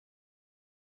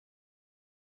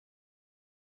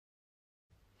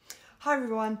Hi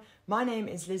everyone, my name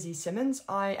is Lizzie Simmonds.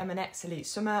 I am an ex-elite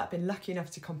swimmer. I've been lucky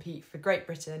enough to compete for Great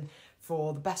Britain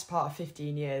for the best part of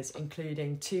 15 years,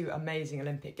 including 2 amazing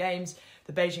Olympic Games,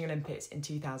 the Beijing Olympics in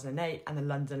 2008 and the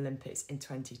London Olympics in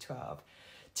 2012.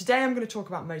 Today I'm going to talk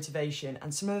about motivation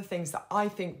and some of the things that I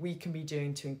think we can be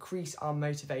doing to increase our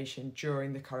motivation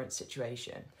during the current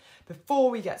situation.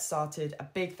 Before we get started, a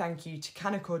big thank you to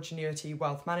Canaccord Genuity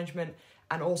Wealth Management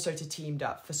and also to Teamed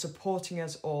Up for supporting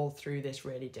us all through this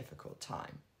really difficult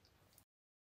time.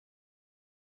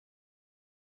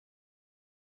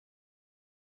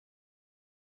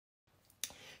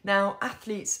 Now,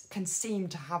 athletes can seem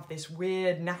to have this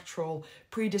weird natural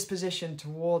predisposition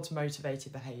towards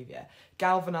motivated behaviour,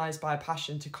 galvanised by a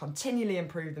passion to continually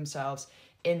improve themselves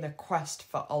in the quest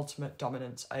for ultimate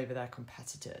dominance over their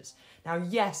competitors. Now,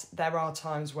 yes, there are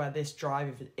times where this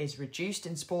drive is reduced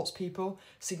in sports people.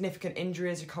 Significant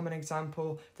injury is a common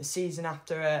example. The season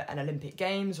after an Olympic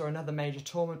Games or another major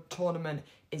tournament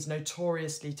is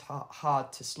notoriously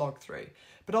hard to slog through.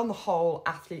 But on the whole,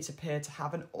 athletes appear to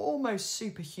have an almost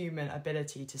superhuman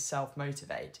ability to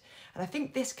self-motivate. And I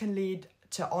think this can lead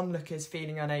to onlookers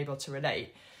feeling unable to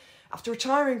relate. After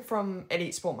retiring from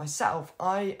elite sport myself,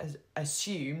 I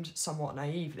assumed, somewhat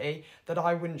naively, that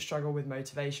I wouldn't struggle with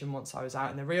motivation once I was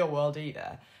out in the real world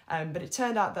either. But it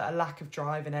turned out that a lack of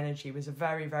drive and energy was a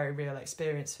very, very real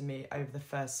experience for me over the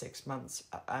first 6 months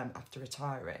after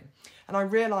retiring. And I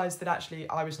realised that actually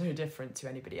I was no different to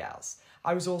anybody else.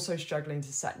 I was also struggling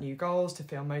to set new goals, to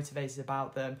feel motivated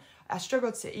about them. I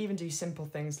struggled to even do simple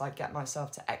things like get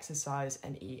myself to exercise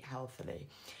and eat healthily.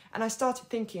 And I started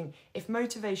thinking, if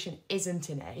motivation isn't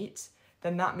innate,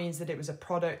 then that means that it was a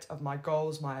product of my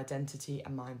goals, my identity,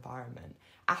 and my environment.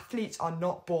 Athletes are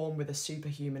not born with a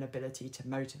superhuman ability to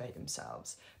motivate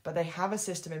themselves, but they have a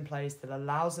system in place that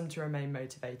allows them to remain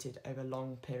motivated over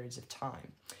long periods of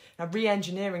time. Now,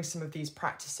 re-engineering some of these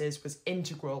practices was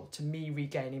integral to me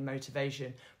regaining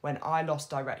motivation when I lost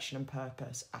direction and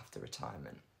purpose after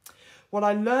retirement. What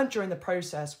I learned during the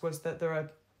process was that there are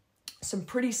some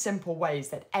pretty simple ways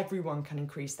that everyone can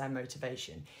increase their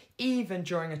motivation, even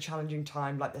during a challenging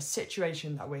time like the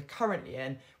situation that we're currently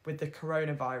in with the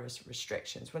coronavirus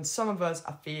restrictions, when some of us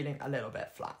are feeling a little bit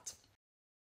flat.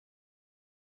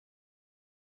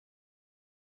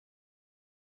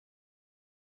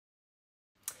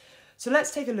 So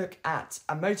let's take a look at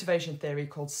a motivation theory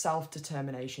called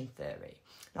self-determination theory.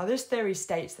 Now, this theory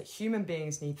states that human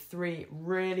beings need 3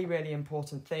 really, really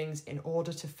important things in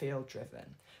order to feel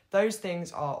driven. Those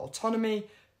things are autonomy,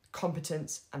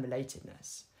 competence, and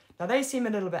relatedness. Now, they seem a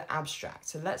little bit abstract,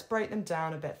 so let's break them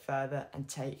down a bit further and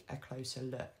take a closer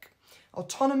look.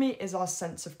 Autonomy is our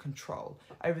sense of control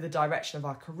over the direction of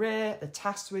our career, the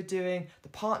tasks we're doing, the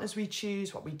partners we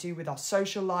choose, what we do with our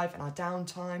social life and our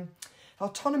downtime.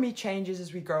 Autonomy changes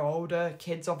as we grow older.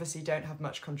 Kids obviously don't have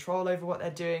much control over what they're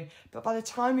doing, but by the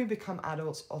time we become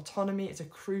adults, autonomy is a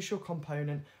crucial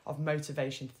component of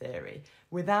motivation theory.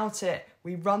 Without it,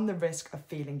 we run the risk of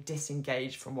feeling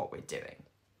disengaged from what we're doing.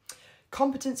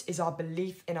 Competence is our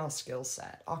belief in our skill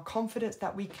set, our confidence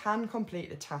that we can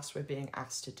complete the tasks we're being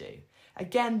asked to do.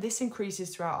 Again, this increases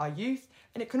throughout our youth,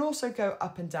 and it can also go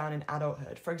up and down in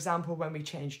adulthood. For example, when we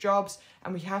change jobs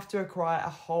and we have to acquire a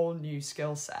whole new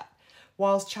skill set.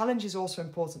 Whilst challenge is also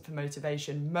important for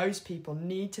motivation, most people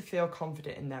need to feel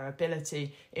confident in their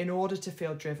ability in order to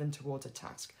feel driven towards a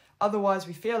task. Otherwise,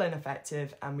 we feel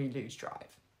ineffective and we lose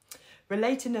drive.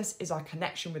 Relatedness is our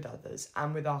connection with others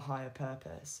and with our higher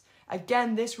purpose.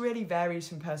 Again, this really varies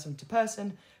from person to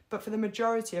person, but for the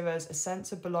majority of us, a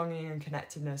sense of belonging and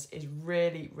connectedness is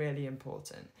really, really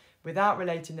important. Without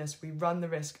relatedness, we run the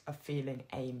risk of feeling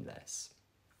aimless.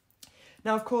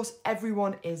 Now, of course,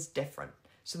 everyone is different.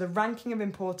 So the ranking of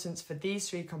importance for these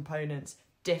 3 components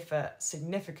differ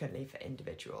significantly for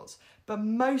individuals, but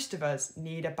most of us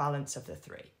need a balance of the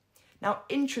 3. Now,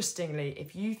 interestingly,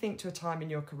 if you think to a time in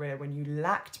your career when you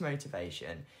lacked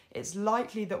motivation, it's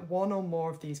likely that one or more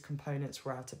of these components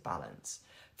were out of balance.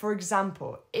 For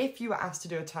example, if you were asked to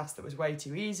do a task that was way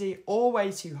too easy or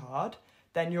way too hard,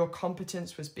 then your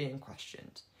competence was being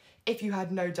questioned. If you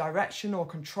had no direction or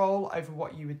control over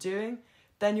what you were doing,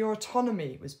 then your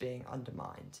autonomy was being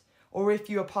undermined. Or if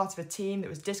you were part of a team that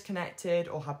was disconnected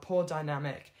or had poor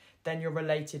dynamic, then your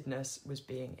relatedness was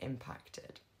being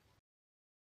impacted.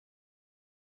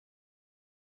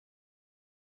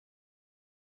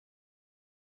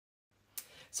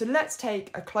 So let's take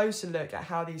a closer look at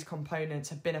how these components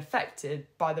have been affected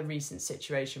by the recent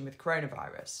situation with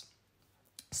coronavirus.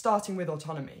 Starting with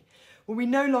autonomy. Well, we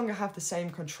no longer have the same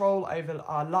control over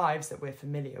our lives that we're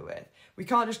familiar with. We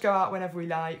can't just go out whenever we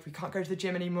like, we can't go to the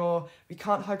gym anymore, we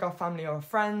can't hug our family or our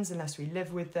friends unless we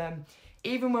live with them.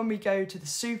 Even when we go to the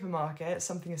supermarket,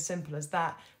 something as simple as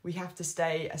that, we have to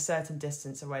stay a certain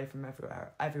distance away from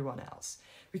everyone else.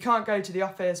 We can't go to the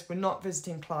office, we're not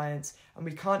visiting clients, and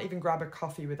we can't even grab a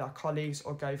coffee with our colleagues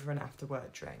or go for an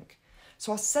after-work drink.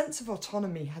 So our sense of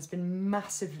autonomy has been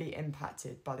massively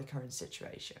impacted by the current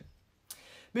situation.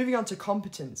 Moving on to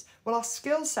competence, well, our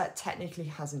skill set technically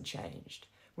hasn't changed.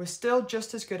 We're still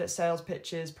just as good at sales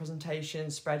pitches,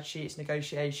 presentations, spreadsheets,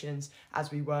 negotiations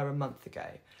as we were a month ago.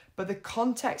 But the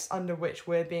context under which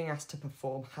we're being asked to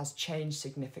perform has changed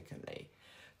significantly.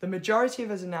 The majority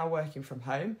of us are now working from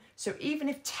home, so even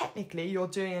if technically you're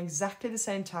doing exactly the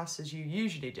same tasks as you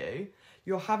usually do,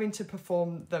 you're having to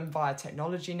perform them via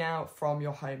technology now from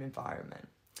your home environment.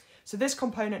 So this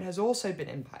component has also been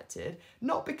impacted,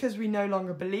 not because we no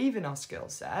longer believe in our skill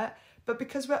set, but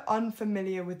because we're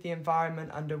unfamiliar with the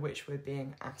environment under which we're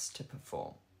being asked to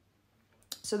perform.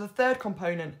 So the third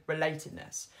component,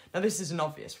 relatedness. Now this is an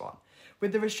obvious one.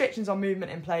 With the restrictions on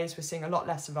movement in place, we're seeing a lot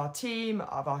less of our team,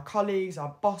 of our colleagues,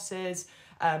 our bosses,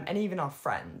 and even our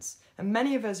friends. And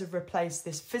many of us have replaced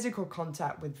this physical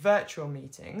contact with virtual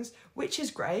meetings, which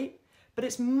is great, but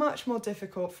it's much more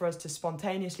difficult for us to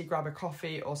spontaneously grab a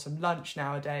coffee or some lunch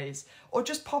nowadays, or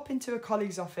just pop into a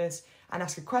colleague's office and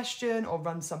ask a question or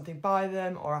run something by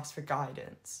them or ask for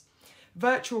guidance.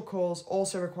 Virtual calls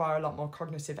also require a lot more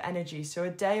cognitive energy, so a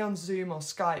day on Zoom or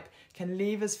Skype can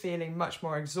leave us feeling much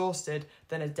more exhausted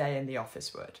than a day in the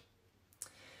office would.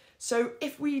 So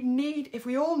if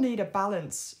we all need a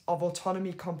balance of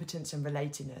autonomy, competence and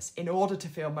relatedness in order to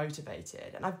feel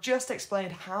motivated, and I've just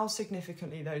explained how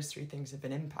significantly those three things have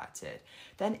been impacted,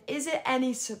 then is it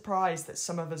any surprise that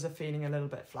some of us are feeling a little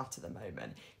bit flat at the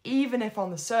moment, even if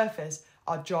on the surface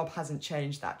our job hasn't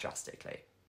changed that drastically?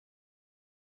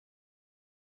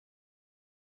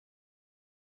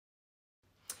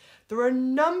 There are a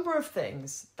number of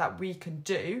things that we can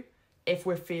do if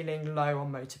we're feeling low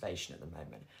on motivation at the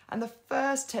moment. And the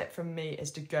first tip from me is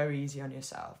to go easy on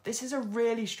yourself. This is a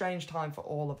really strange time for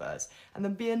all of us, and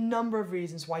there'll be a number of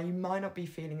reasons why you might not be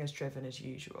feeling as driven as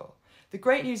usual. The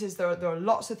great news is there are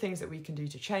lots of things that we can do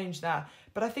to change that,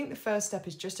 but I think the first step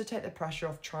is just to take the pressure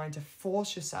off trying to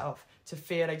force yourself to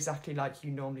feel exactly like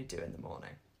you normally do in the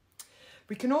morning.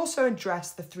 We can also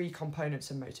address the three components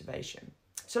of motivation.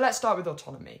 So let's start with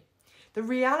autonomy. The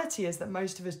reality is that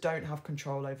most of us don't have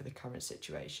control over the current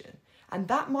situation, and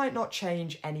that might not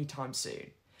change anytime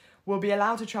soon. We'll be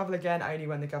allowed to travel again only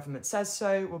when the government says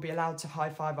so. We'll be allowed to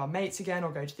high-five our mates again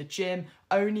or go to the gym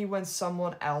only when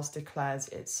someone else declares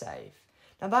it's safe.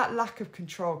 Now, that lack of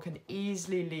control can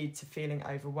easily lead to feeling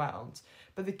overwhelmed,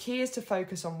 but the key is to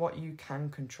focus on what you can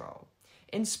control.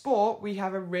 In sport, we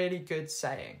have a really good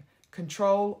saying,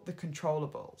 control the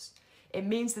controllables. It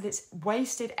means that it's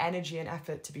wasted energy and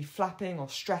effort to be flapping or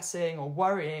stressing or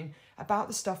worrying about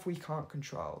the stuff we can't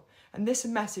control. And this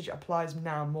message applies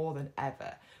now more than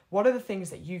ever. What are the things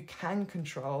that you can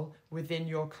control within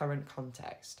your current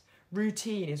context?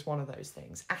 Routine is one of those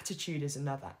things. Attitude is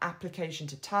another. Application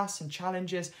to tasks and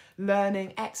challenges,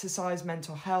 learning, exercise,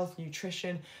 mental health,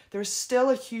 nutrition. There is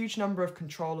still a huge number of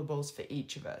controllables for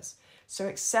each of us. So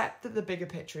accept that the bigger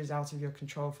picture is out of your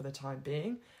control for the time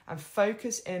being and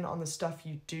focus in on the stuff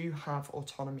you do have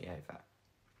autonomy over.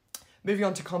 Moving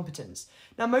on to competence.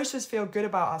 Now, most of us feel good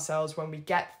about ourselves when we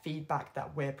get feedback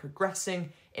that we're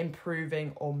progressing,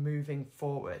 improving, or moving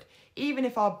forward. Even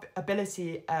if our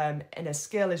ability in a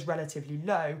skill is relatively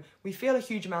low, we feel a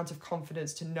huge amount of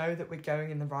confidence to know that we're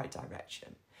going in the right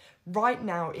direction. Right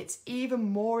now, it's even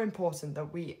more important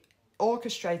that we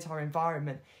orchestrate our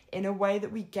environment in a way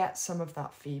that we get some of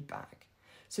that feedback.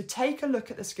 So take a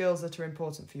look at the skills that are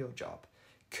important for your job.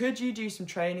 Could you do some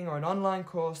training or an online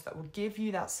course that will give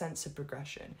you that sense of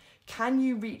progression? Can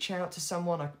you reach out to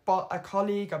someone, a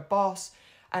colleague, a boss,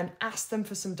 and ask them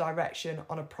for some direction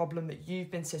on a problem that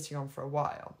you've been sitting on for a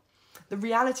while? The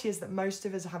reality is that most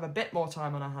of us have a bit more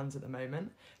time on our hands at the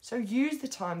moment, so use the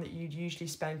time that you'd usually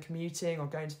spend commuting or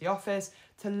going to the office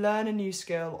to learn a new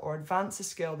skill or advance a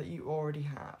skill that you already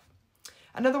have.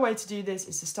 Another way to do this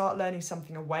is to start learning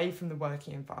something away from the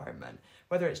working environment.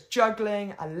 Whether it's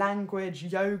juggling, a language,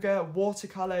 yoga,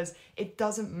 watercolours, it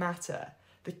doesn't matter.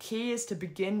 The key is to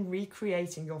begin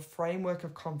recreating your framework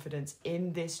of confidence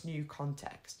in this new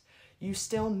context. You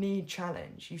still need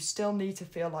challenge. You still need to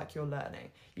feel like you're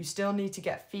learning. You still need to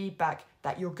get feedback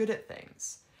that you're good at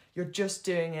things. You're just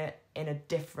doing it in a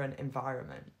different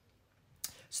environment.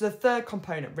 So the third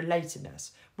component,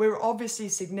 relatedness. We're obviously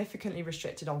significantly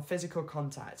restricted on physical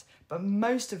contact, but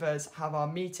most of us have our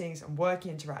meetings and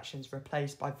working interactions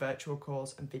replaced by virtual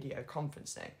calls and video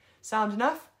conferencing. Sound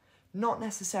enough? Not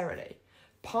necessarily.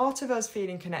 Part of us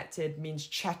feeling connected means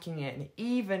checking in,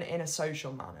 even in a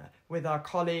social manner, with our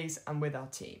colleagues and with our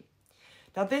team.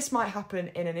 Now, this might happen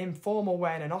in an informal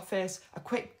way in an office, a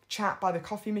quick chat by the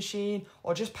coffee machine,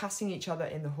 or just passing each other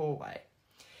in the hallway.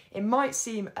 It might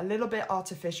seem a little bit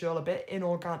artificial, a bit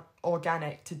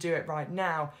inorganic to do it right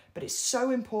now, but it's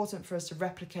so important for us to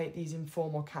replicate these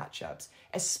informal catch-ups,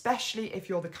 especially if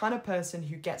you're the kind of person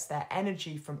who gets their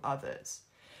energy from others.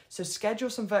 So schedule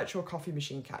some virtual coffee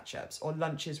machine catch-ups or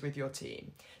lunches with your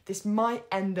team. This might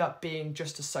end up being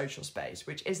just a social space,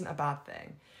 which isn't a bad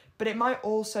thing, but it might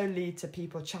also lead to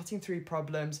people chatting through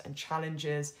problems and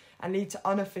challenges and lead to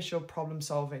unofficial problem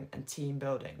solving and team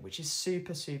building, which is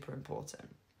super, super important.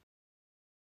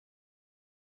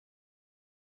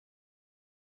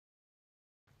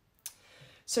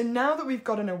 So now that we've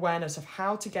got an awareness of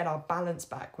how to get our balance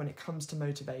back when it comes to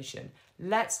motivation,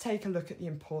 let's take a look at the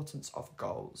importance of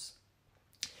goals.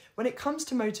 When it comes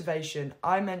to motivation,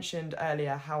 I mentioned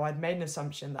earlier how I'd made an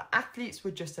assumption that athletes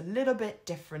were just a little bit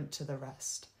different to the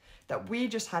rest, that we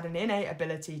just had an innate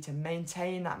ability to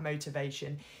maintain that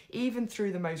motivation even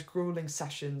through the most grueling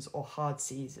sessions or hard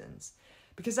seasons.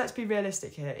 Because let's be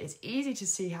realistic here, it's easy to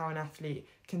see how an athlete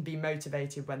can be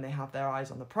motivated when they have their eyes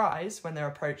on the prize, when they're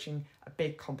approaching a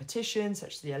big competition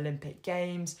such as the Olympic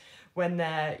Games, when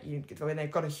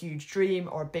they've got a huge dream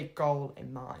or a big goal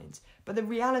in mind. But the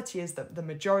reality is that the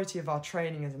majority of our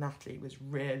training as an athlete was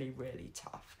really, really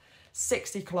tough.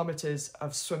 60 kilometres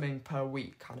of swimming per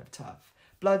week, kind of tough.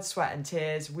 Blood, sweat and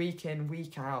tears, week in,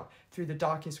 week out, through the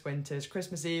darkest winters,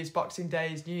 Christmas Eves, Boxing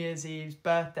Days, New Year's Eves,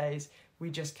 birthdays, we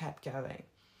just kept going.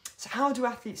 So how do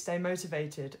athletes stay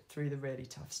motivated through the really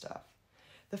tough stuff?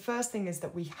 The first thing is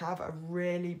that we have a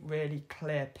really, really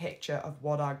clear picture of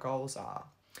what our goals are.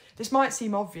 This might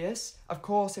seem obvious, of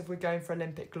course, if we're going for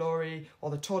Olympic glory or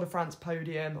the Tour de France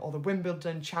podium or the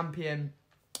Wimbledon champion,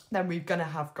 then we're going to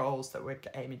have goals that we're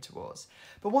aiming towards.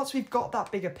 But once we've got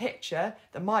that bigger picture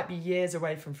that might be years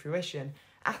away from fruition,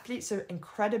 athletes are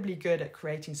incredibly good at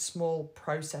creating small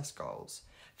process goals.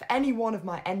 For any one of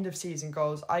my end of season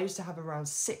goals, I used to have around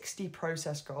 60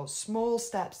 process goals, small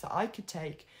steps that I could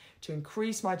take to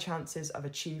increase my chances of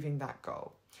achieving that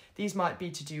goal. These might be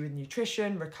to do with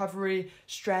nutrition, recovery,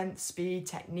 strength, speed,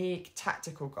 technique,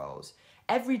 tactical goals.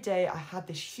 Every day I had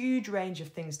this huge range of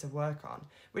things to work on,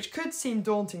 which could seem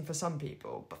daunting for some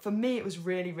people, but for me it was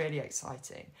really, really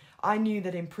exciting. I knew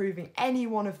that improving any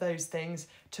one of those things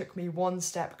took me one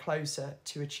step closer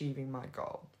to achieving my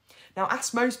goal. Now,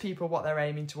 ask most people what they're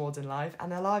aiming towards in life,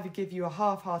 and they'll either give you a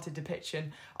half-hearted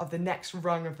depiction of the next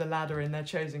rung of the ladder in their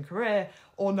chosen career,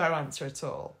 or no answer at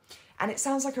all. And it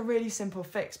sounds like a really simple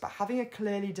fix, but having a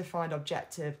clearly defined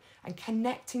objective and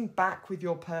connecting back with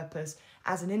your purpose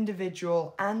as an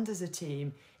individual and as a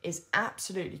team is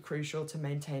absolutely crucial to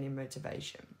maintaining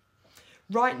motivation.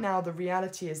 Right now, the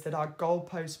reality is that our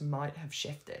goalposts might have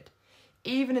shifted.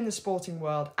 Even in the sporting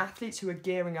world, athletes who are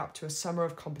gearing up to a summer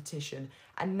of competition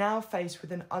are now faced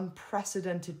with an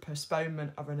unprecedented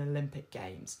postponement of an Olympic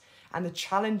Games and the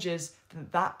challenges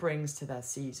that that brings to their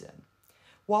season.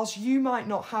 Whilst you might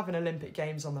not have an Olympic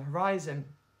Games on the horizon,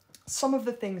 some of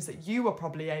the things that you were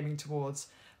probably aiming towards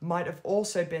might have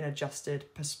also been adjusted,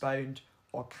 postponed,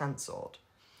 or cancelled.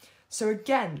 So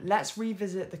again, let's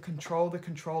revisit the control the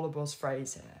controllables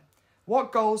phrase here.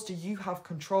 What goals do you have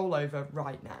control over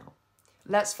right now?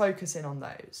 Let's focus in on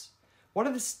those. What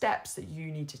are the steps that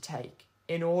you need to take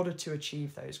in order to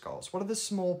achieve those goals? What are the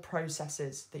small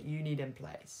processes that you need in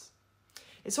place?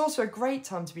 It's also a great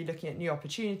time to be looking at new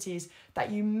opportunities that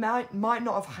you might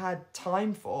not have had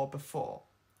time for before.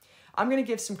 I'm going to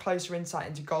give some closer insight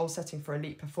into goal setting for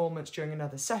elite performance during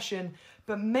another session,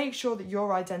 but make sure that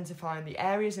you're identifying the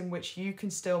areas in which you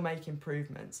can still make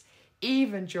improvements,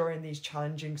 even during these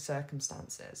challenging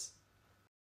circumstances.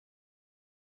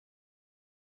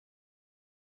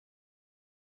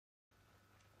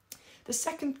 The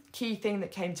second key thing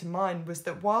that came to mind was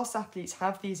that whilst athletes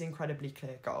have these incredibly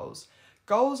clear goals,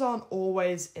 goals aren't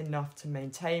always enough to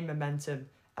maintain momentum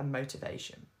and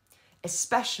motivation,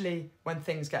 especially when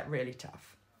things get really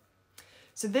tough.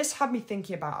 So this had me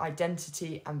thinking about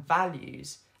identity and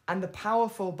values and the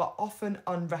powerful but often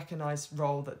unrecognised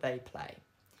role that they play.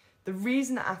 The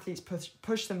reason that athletes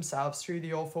push themselves through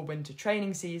the awful winter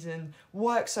training season,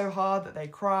 work so hard that they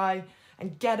cry,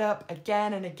 and get up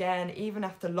again and again, even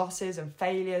after losses and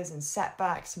failures and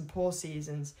setbacks and poor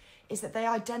seasons, is that they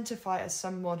identify as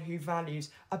someone who values,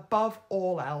 above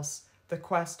all else, the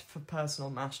quest for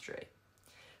personal mastery.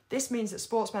 This means that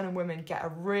sportsmen and women get a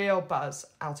real buzz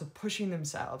out of pushing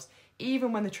themselves,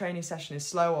 even when the training session is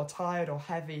slow or tired or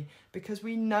heavy, because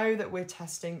we know that we're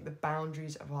testing the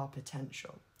boundaries of our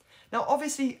potential. Now,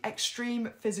 obviously,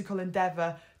 extreme physical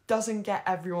endeavour doesn't get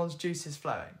everyone's juices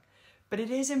flowing, but it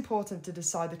is important to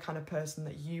decide the kind of person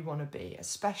that you want to be,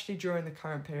 especially during the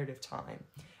current period of time,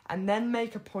 and then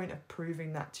make a point of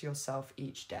proving that to yourself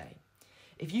each day.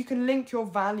 If you can link your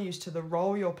values to the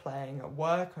role you're playing at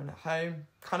work and at home,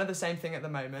 kind of the same thing at the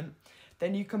moment,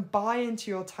 then you can buy into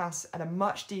your tasks at a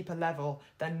much deeper level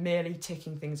than merely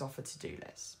ticking things off a to-do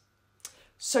list.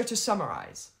 So to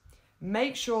summarise,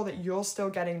 make sure that you're still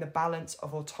getting the balance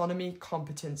of autonomy,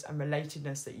 competence and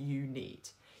relatedness that you need.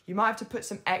 You might have to put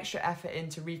some extra effort in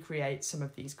to recreate some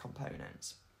of these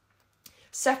components.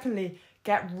 Secondly,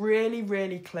 get really,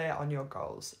 really clear on your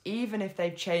goals, even if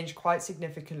they've changed quite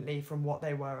significantly from what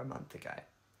they were a month ago.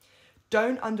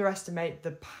 Don't underestimate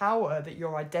the power that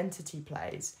your identity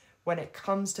plays when it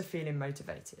comes to feeling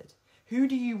motivated. Who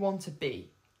do you want to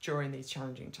be during these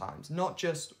challenging times? Not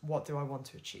just what do I want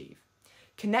to achieve.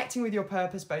 Connecting with your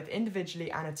purpose, both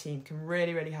individually and a team, can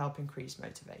really, really help increase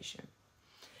motivation.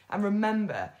 And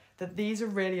remember that these are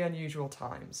really unusual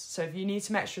times. So if you need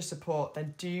some extra support,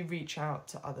 then do reach out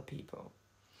to other people.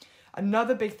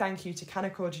 Another big thank you to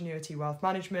Canaccord Genuity Wealth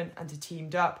Management and to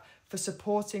Teamed Up for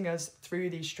supporting us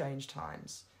through these strange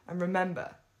times. And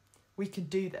remember, we can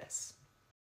do this.